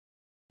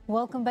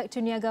Welcome back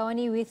to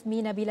AWANI with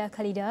me, Nabila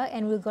Khalida,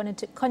 and we're going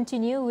to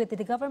continue with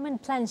the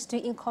government plans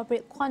to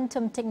incorporate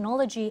quantum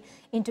technology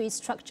into its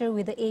structure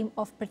with the aim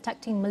of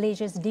protecting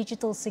Malaysia's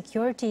digital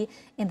security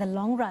in the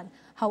long run.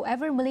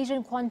 However,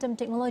 Malaysian quantum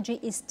technology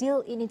is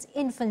still in its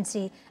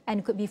infancy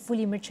and could be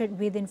fully matured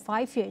within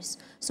 5 years.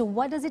 So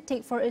what does it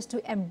take for us to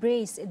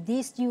embrace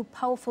this new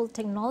powerful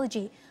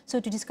technology?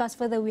 So to discuss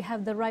further, we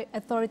have the right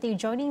authority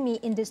joining me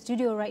in the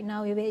studio right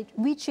now,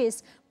 which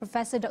is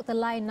Professor Dr.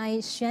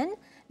 Shyan,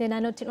 the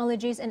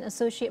Nanotechnologies and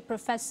Associate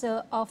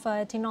Professor of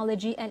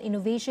Technology and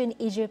Innovation,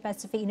 Asia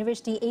Pacific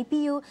University,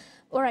 APU.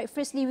 All right,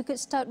 firstly, we could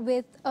start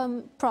with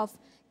Prof.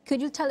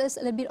 Could you tell us a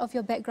little bit of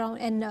your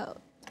background and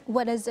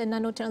what does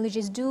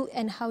nanotechnologies do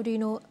and how do you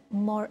know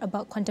more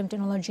about quantum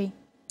technology?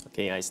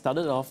 Okay, I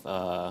started off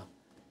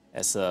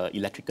as an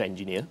electrical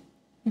engineer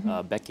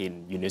back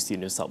in University of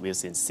New South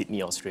Wales in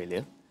Sydney,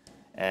 Australia.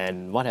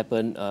 And what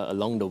happened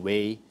along the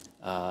way,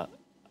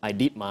 I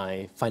did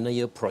my final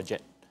year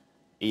project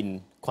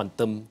in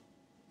quantum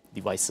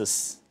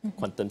devices,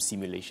 quantum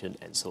simulation,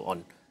 and so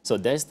on. So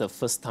that's the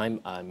first time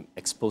I'm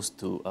exposed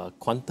to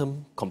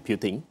quantum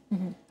computing.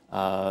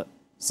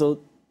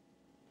 So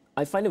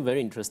I find it very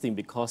interesting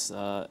because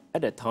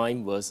at that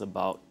time was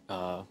about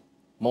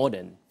more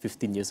than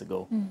 15 years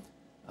ago.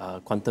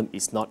 Quantum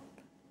is not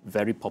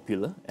very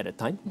popular at the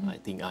time. I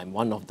think I'm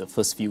one of the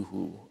first few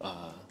who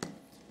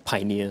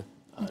pioneer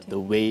the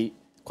way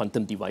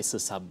quantum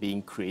devices are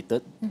being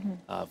created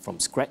from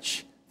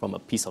scratch, from a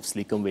piece of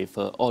silicon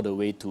wafer all the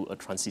way to a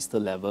transistor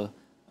level.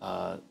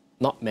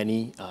 Not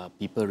many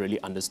people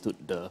really understood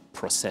the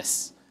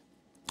process.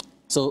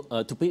 So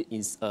to put it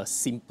in a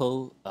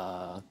simple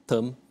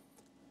term,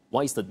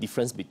 what is the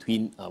difference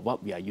between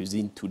what we are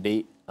using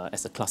today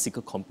as a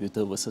classical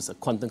computer versus a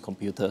quantum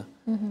computer?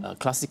 A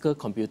classical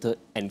computer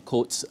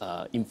encodes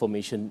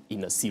information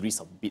in a series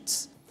of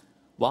bits,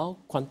 while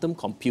quantum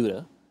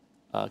computer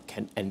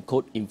can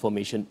encode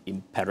information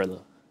in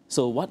parallel.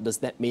 So what does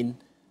that mean?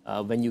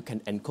 When you can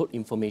encode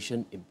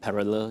information in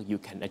parallel, you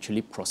can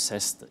actually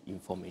process the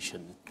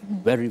information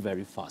very,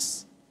 very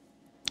fast.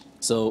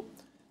 So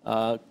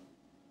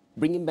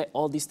bringing back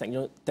all this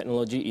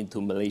technology into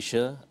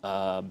Malaysia,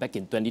 back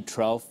in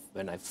 2012,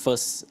 when I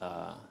first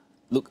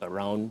looked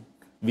around,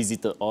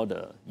 visited all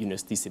the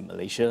universities in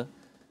Malaysia,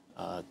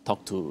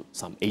 talked to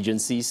some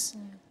agencies,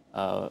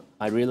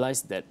 I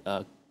realized that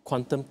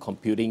quantum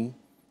computing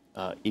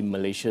in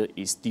Malaysia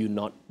is still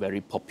not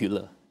very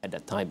popular at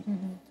that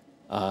time.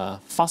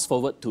 Fast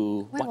forward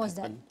to when was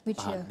that?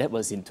 Which year? That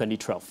was in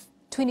 2012.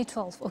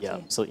 2012, okay. Yeah,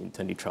 so in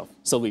 2012.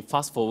 So we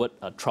fast forward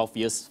 12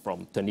 years from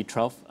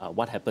 2012.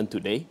 What happened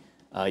today?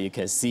 You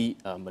can see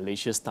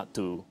Malaysia start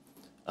to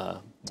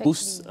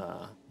boost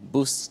the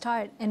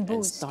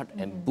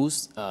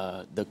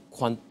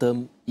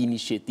quantum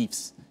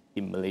initiatives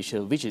in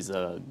Malaysia, which is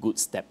a good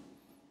step.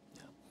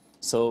 Yeah.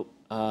 So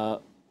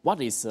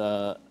what is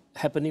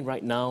happening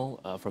right now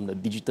from the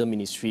digital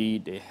ministry?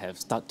 They have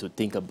started to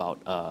think about,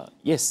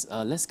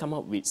 let's come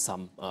up with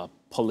some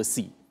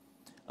policy,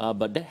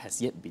 but that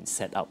has yet been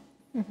set up.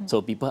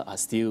 So people are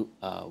still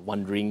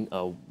wondering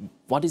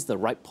what is the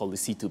right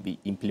policy to be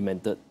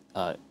implemented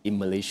in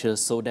Malaysia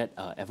so that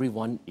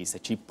everyone is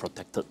actually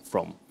protected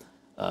from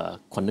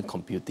quantum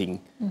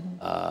computing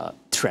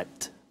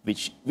threat,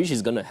 which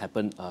is going to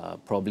happen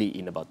probably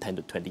in about 10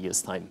 to 20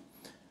 years' time.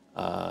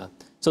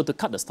 So to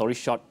cut the story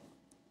short,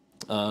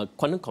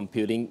 quantum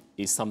computing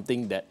is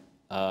something that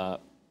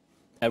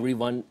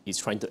everyone is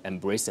trying to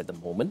embrace at the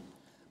moment,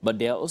 but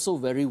they are also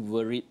very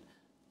worried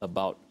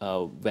about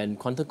when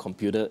quantum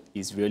computer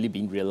is really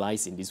being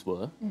realized in this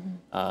world.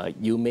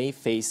 You may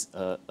face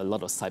a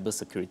lot of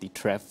cybersecurity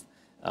theft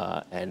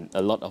and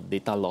a lot of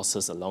data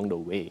losses along the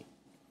way.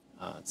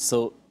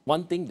 So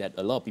one thing that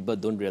a lot of people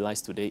don't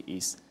realize today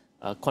is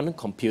quantum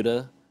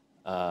computer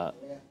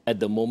at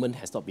the moment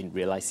has not been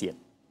realized yet.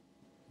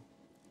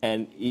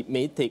 And it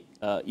may take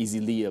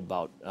easily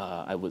about,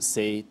 I would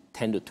say,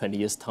 10 to 20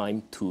 years'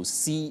 time to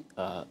see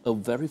a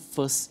very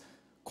first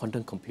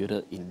quantum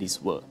computer in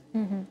this world.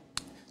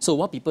 So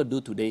what people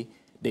do today,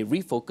 they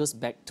refocus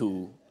back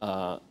to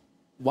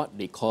what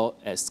they call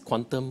as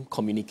quantum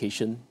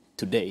communication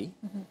today.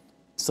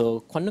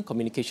 So quantum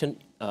communication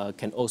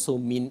can also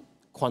mean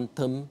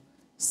quantum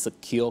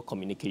secure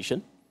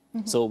communication.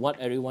 So what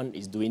everyone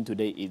is doing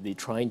today is they're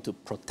trying to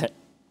protect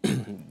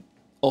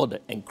all the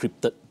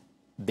encrypted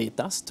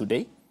data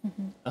today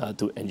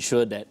to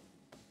ensure that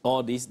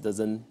all this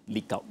doesn't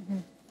leak out.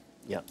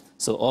 Yeah.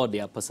 So all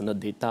their personal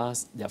data,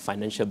 their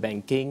financial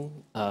banking,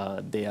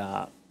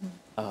 their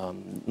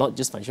not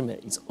just financial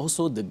banking, it's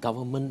also the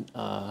government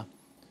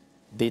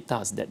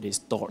data that they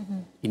store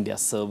in their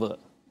server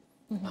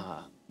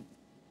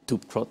to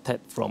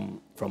protect from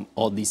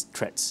all these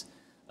threats.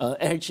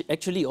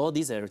 Actually, all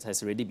this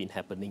has already been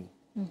happening.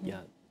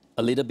 Yeah.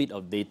 A little bit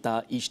of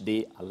data each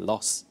day are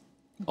lost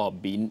or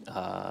being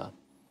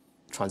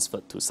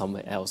transferred to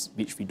somewhere else,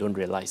 which we don't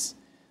realize.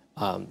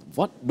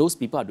 What those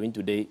people are doing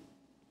today,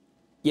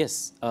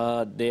 yes,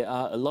 there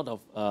are a lot of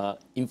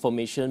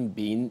information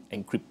being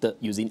encrypted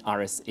using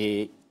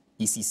RSA,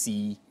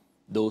 ECC,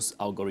 those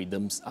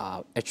algorithms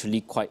are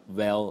actually quite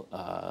well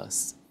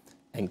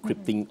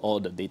encrypting all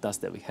the data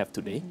that we have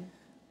today.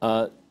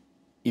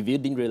 If you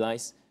didn't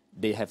realize,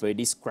 they have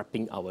already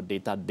scrapping our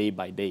data day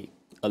by day,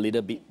 a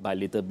little bit by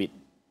little bit.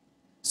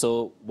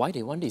 So why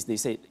they want this? They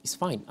say, it's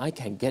fine, I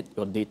can get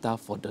your data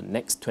for the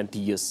next 20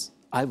 years.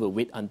 I will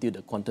wait until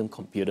the quantum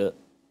computer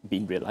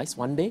being realized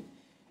one day,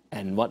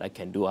 and what I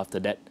can do after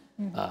that,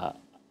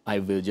 I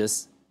will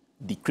just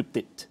decrypt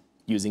it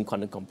using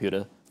quantum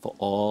computer for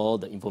all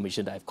the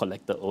information that I've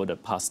collected over the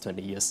past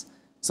 20 years.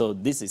 So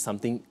this is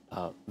something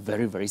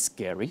very, very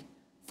scary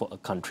for a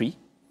country.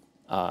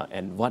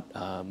 And what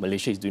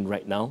Malaysia is doing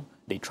right now,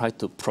 they try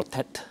to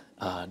protect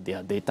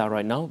their data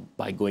right now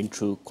by going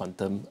through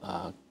quantum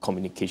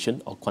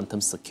communication or quantum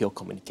secure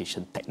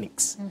communication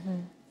techniques.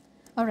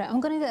 All right,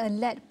 I'm going to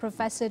let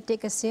Professor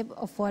take a sip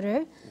of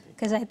water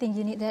because I think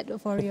you need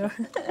that for your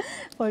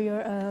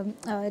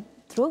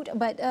throat.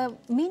 But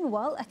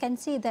meanwhile, I can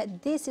say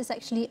that this is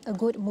actually a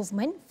good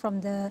movement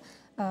from the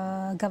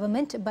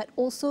government, but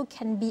also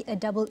can be a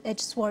double-edged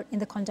sword in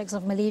the context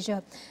of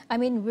Malaysia. I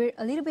mean, we're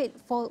a little bit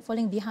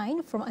falling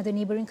behind from other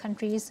neighboring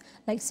countries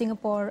like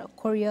Singapore,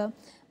 Korea,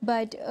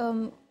 but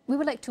we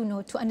would like to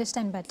know, to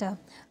understand better,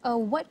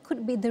 what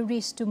could be the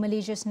risk to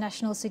Malaysia's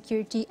national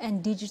security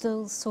and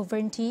digital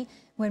sovereignty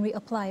when we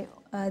apply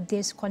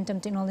this quantum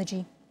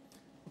technology?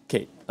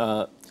 Okay,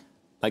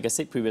 like I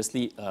said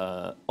previously,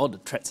 all the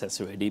threats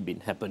has already been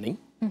happening.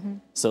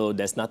 So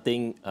there's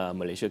nothing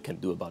Malaysia can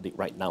do about it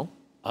right now.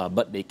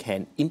 But they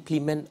can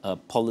implement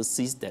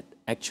policies that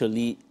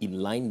actually in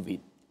line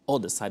with all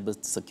the cyber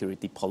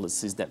security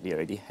policies that we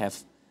already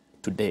have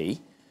today.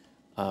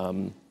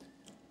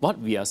 What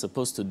we are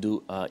supposed to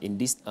do in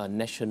this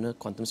national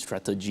quantum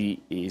strategy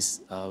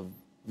is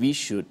we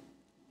should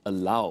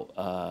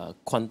allow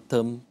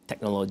quantum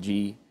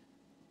technology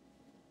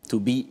to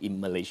be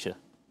in Malaysia.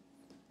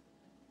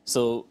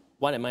 So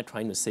what am I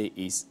trying to say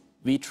is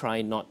we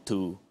try not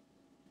to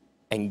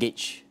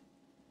engage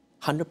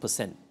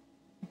 100%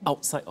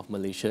 outside of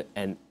Malaysia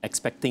and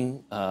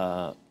expecting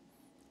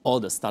all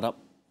the startup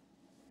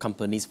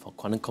companies for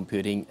quantum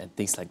computing and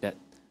things like that,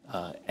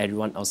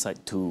 everyone outside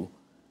to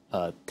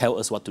tell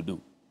us what to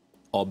do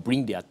or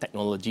bring their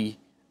technology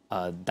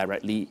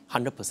directly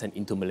 100%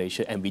 into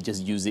Malaysia and we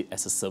just use it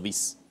as a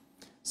service.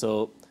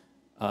 So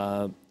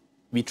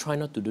we try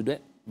not to do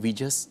that. We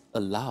just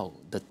allow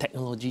the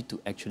technology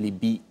to actually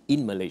be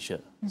in Malaysia.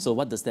 So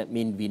what does that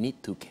mean? We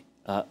need to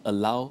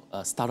allow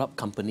startup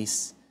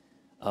companies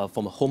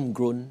from a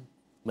homegrown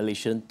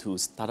Malaysian to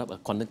start up a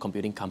quantum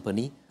computing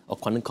company or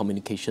quantum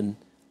communication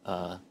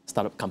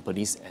startup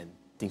companies and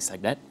things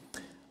like that.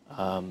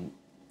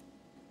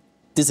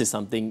 This is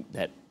something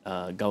that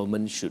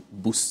government should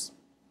boost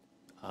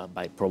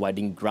by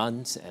providing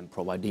grants and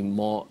providing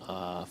more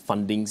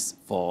fundings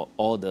for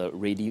all the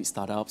ready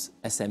startups,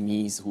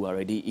 SMEs who are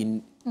already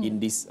in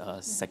this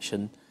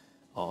section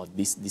or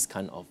this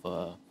kind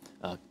of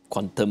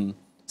quantum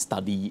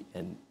study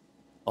and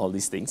all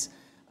these things.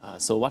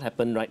 So what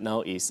happened right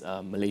now is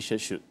Malaysia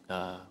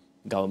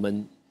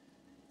government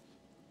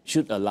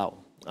should allow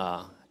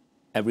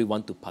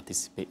everyone to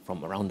participate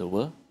from around the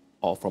world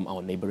or from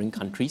our neighboring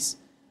countries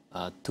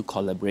to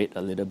collaborate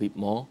a little bit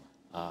more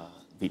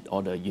with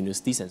all the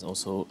universities and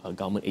also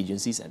government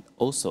agencies and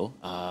also,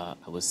 I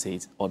would say,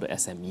 all the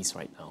SMEs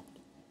right now.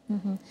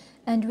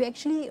 And we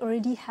actually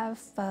already have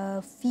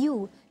a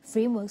few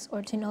frameworks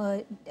or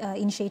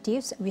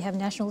initiatives. We have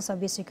National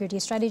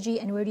Cybersecurity Strategy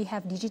and we already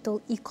have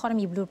Digital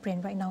Economy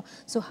Blueprint right now.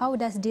 So how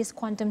does this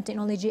quantum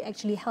technology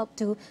actually help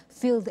to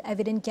fill the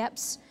evident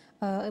gaps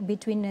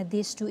between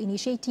these two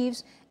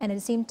initiatives? And at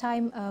the same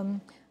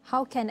time,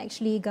 how can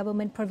actually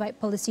government provide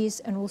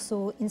policies and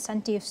also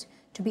incentives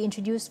to be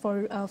introduced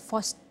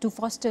to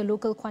foster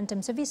local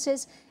quantum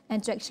services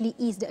and to actually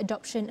ease the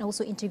adoption and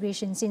also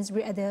integration, since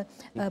we're at the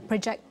a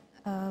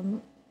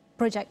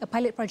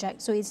pilot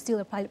project, so it's still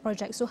a pilot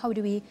project. So how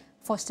do we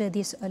foster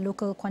this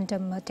local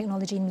quantum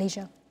technology in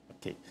Malaysia?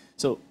 Okay,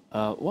 so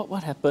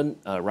what happened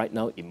right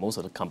now in most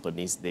of the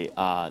companies, they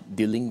are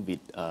dealing with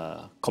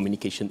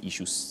communication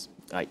issues,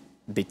 like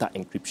data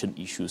encryption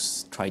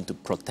issues, trying to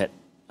protect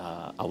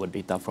our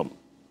data from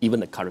even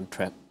the current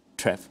threat.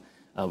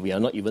 We are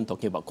not even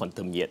talking about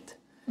quantum yet.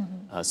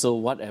 So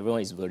what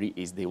everyone is worried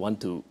is they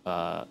want to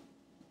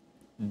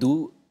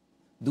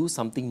do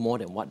something more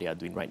than what they are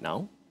doing right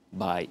now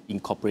by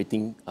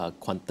incorporating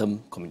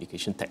quantum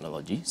communication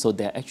technology. So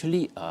there are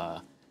actually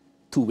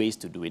two ways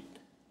to do it.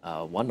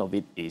 One of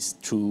it is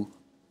through,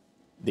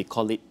 they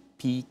call it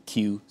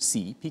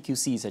PQC.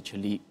 PQC is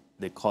actually,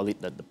 they call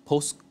it the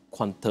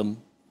post-quantum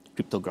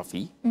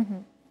cryptography.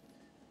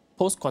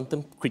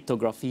 Post-quantum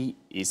cryptography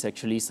is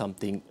actually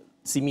something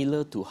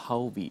similar to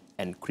how we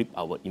encrypt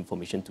our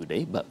information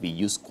today, but we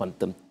use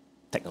quantum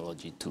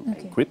technology to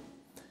encrypt.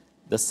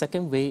 The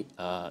second way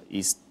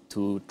is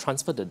to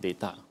transfer the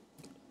data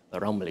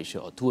around Malaysia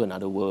or to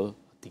another world,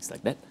 things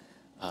like that.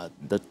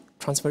 The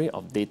transferring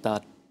of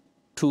data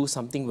through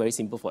something very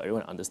simple for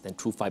everyone to understand,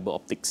 through fiber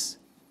optics.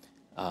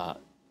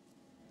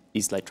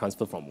 Is like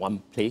transfer from one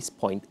place,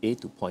 point A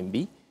to point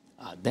B.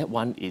 That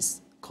one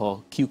is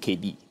called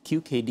QKD.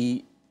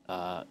 QKD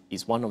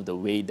is one of the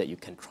ways that you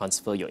can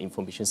transfer your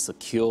information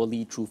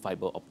securely through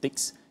fiber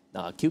optics.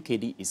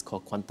 QKD is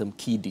called quantum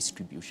key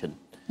distribution.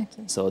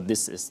 Okay. So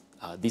these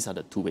are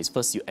the two ways.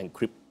 First, you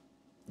encrypt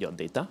your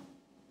data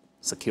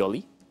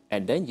securely,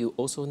 and then you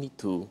also need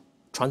to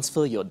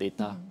transfer your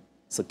data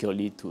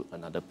securely to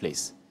another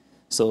place.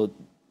 So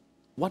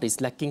what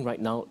is lacking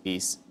right now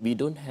is we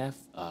don't have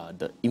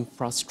the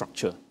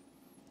infrastructure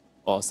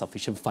or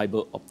sufficient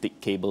fiber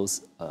optic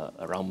cables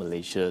around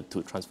Malaysia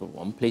to transfer from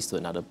one place to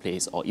another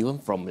place, or even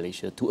from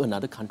Malaysia to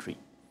another country.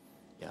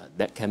 Yeah,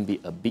 that can be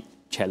a big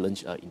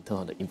challenge in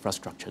terms of the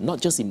infrastructure. Not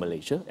just in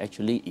Malaysia,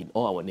 actually in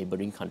all our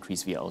neighboring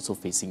countries, we are also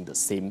facing the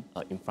same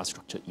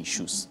infrastructure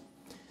issues.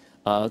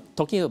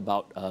 Talking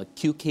about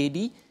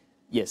QKD,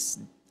 yes,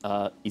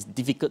 it's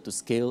difficult to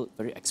scale,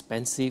 very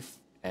expensive,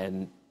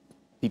 and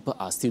people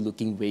are still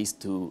looking ways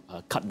to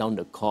cut down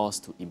the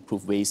cost, to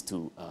improve ways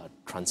to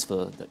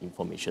transfer the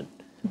information.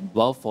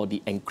 While for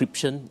the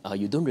encryption,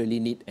 you don't really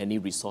need any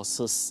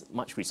resources,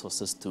 much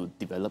resources to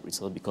develop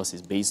resources, because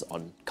it's based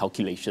on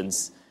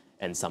calculations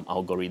and some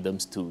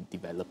algorithms to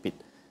develop it.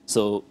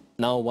 So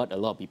now what a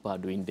lot of people are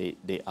doing,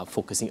 they are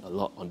focusing a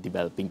lot on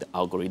developing the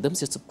algorithms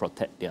just to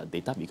protect their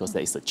data, because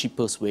that is the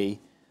cheapest way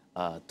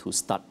to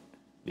start.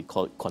 We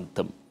call it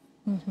quantum.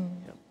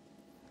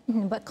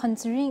 Yeah. But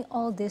considering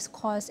all this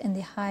cost and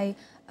the high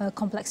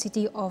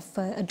complexity of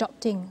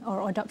adopting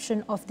or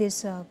adoption of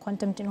this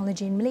quantum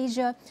technology in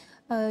Malaysia,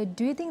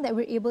 do you think that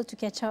we're able to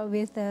catch up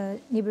with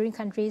neighboring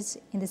countries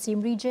in the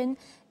same region?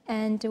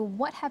 And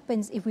what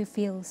happens if we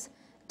fail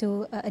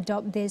to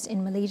adopt this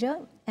in Malaysia?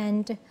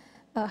 And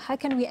how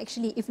can we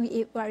actually, if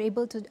we are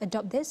able to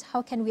adopt this,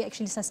 how can we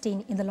actually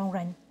sustain in the long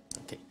run?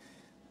 Okay.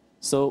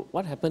 So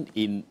what happened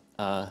in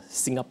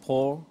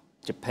Singapore,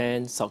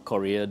 Japan, South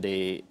Korea,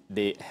 they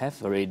have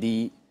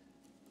already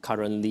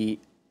currently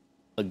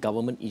a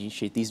government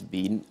initiatives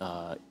being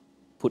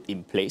put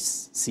in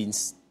place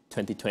since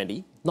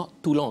 2020, not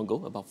too long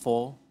ago, about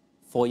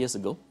four years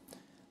ago.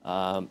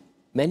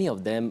 Many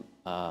of them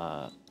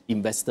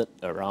invested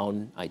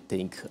around, I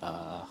think,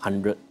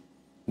 100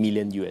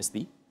 million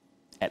USD,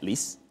 at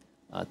least.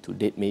 To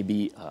date,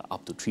 maybe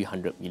up to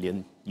 300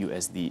 million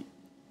USD.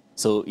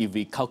 So if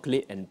we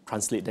calculate and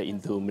translate that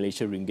into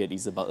Malaysia ringgit,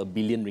 it's about 1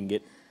 billion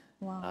ringgit.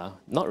 Wow.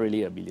 Not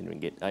really 1 billion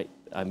ringgit.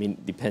 I mean,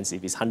 depends.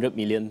 If it's 100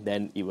 million,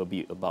 then it will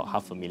be about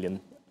 500,000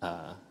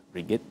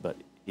 ringgit. But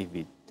if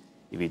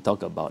we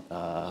talk about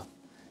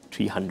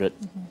 300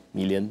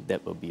 million,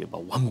 that will be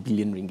about 1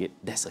 billion ringgit.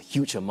 That's a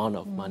huge amount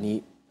of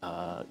money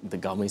the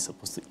government is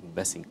supposed to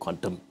invest in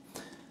quantum.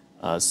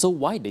 So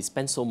why they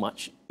spend so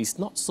much? It's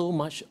not so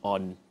much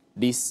on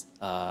this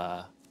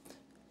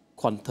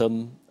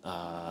quantum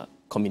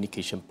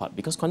communication part,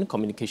 because quantum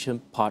communication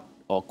part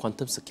or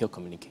quantum secure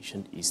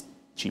communication is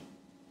cheap.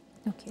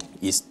 Okay.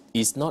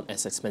 It's not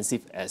as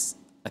expensive as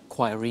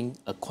acquiring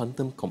a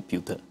quantum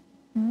computer.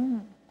 Okay.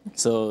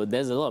 So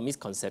there's a lot of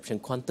misconception.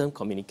 Quantum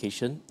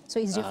communication. So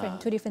it's different,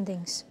 two different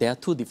things. There are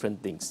two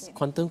different things. Okay.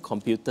 Quantum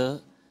computer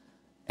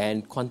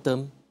and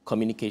quantum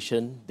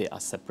communication, they are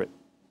separate.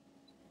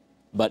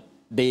 But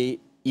they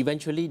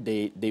eventually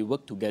they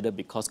work together,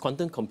 because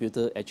quantum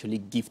computer actually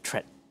give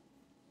threat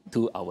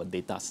to our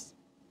data.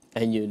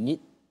 And you need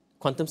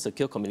quantum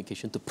secure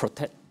communication to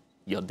protect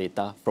your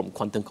data from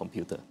quantum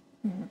computer.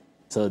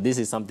 So this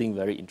is something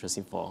very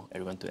interesting for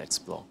everyone to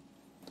explore.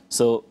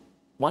 So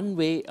one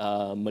way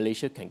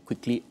Malaysia can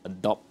quickly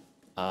adopt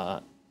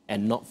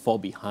and not fall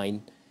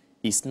behind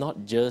is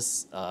not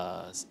just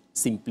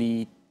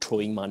simply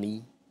throwing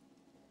money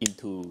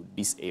into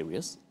these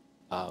areas.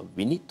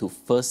 We need to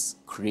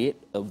first create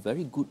a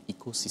very good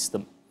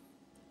ecosystem,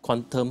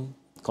 quantum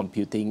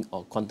computing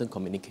or quantum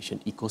communication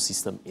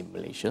ecosystem in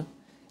Malaysia.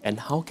 And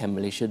how can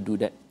Malaysia do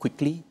that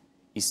quickly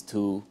is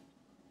to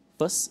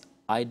first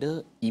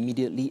either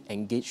immediately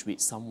engage with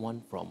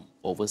someone from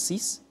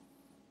overseas,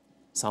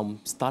 some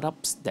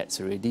startups that's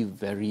already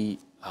very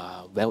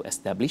well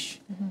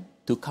established,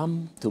 to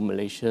come to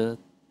Malaysia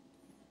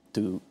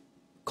to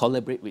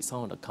collaborate with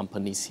some of the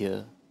companies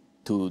here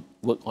to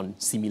work on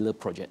similar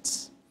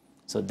projects.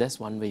 So that's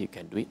one way you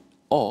can do it.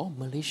 Or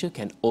Malaysia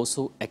can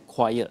also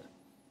acquire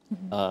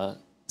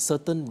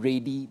certain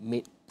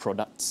ready-made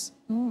products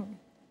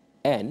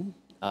and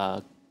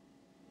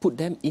put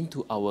them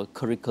into our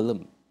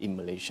curriculum in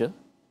Malaysia,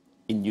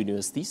 in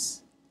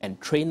universities, and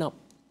train up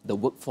the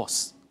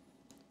workforce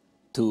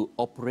to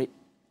operate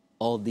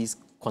all these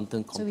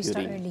quantum computing. So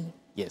we start early.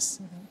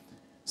 Yes.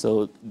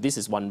 So this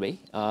is one way.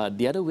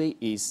 The other way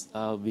is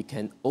we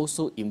can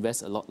also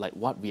invest a lot, like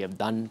what we have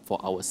done for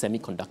our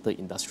semiconductor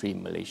industry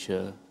in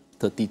Malaysia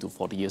 30 to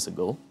 40 years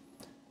ago.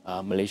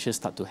 Malaysia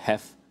start to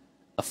have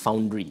a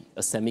foundry,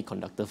 a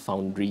semiconductor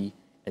foundry,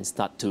 and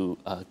start to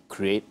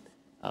create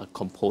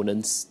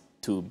components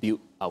to build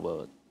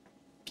our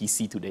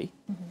PC today.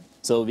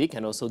 So we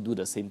can also do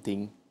the same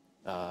thing.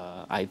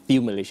 I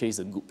feel Malaysia is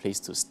a good place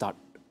to start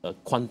a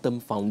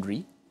quantum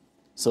foundry.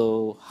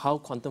 So how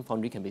quantum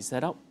foundry can be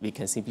set up? We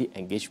can simply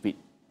engage with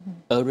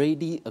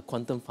already a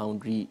quantum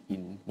foundry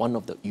in one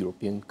of the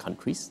European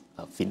countries,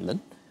 Finland.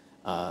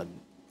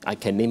 I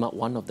can name out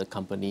one of the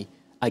company.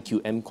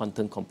 IQM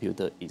Quantum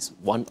Computer is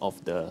one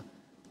of the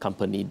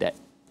company that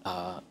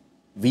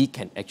we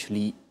can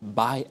actually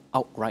buy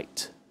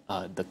outright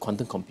the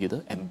quantum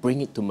computer and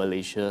bring it to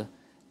Malaysia.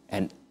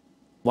 And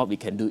what we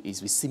can do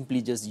is we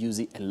simply just use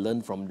it and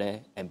learn from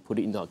there and put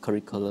it into our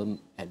curriculum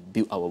and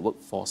build our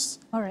workforce.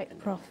 All right,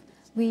 Prof.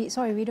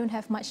 Sorry, we don't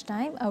have much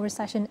time. Our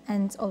session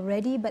ends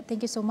already, but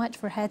thank you so much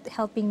for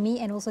helping me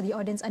and also the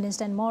audience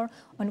understand more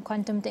on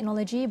quantum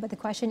technology. But the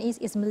question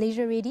is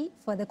Malaysia ready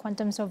for the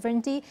quantum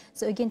sovereignty?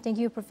 So again, thank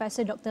you,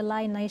 Professor Dr.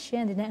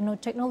 Shyan, the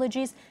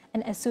nanotechnologist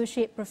and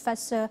Associate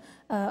Professor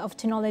of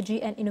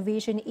Technology and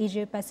Innovation,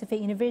 Asia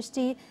Pacific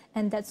University.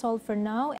 And that's all for now.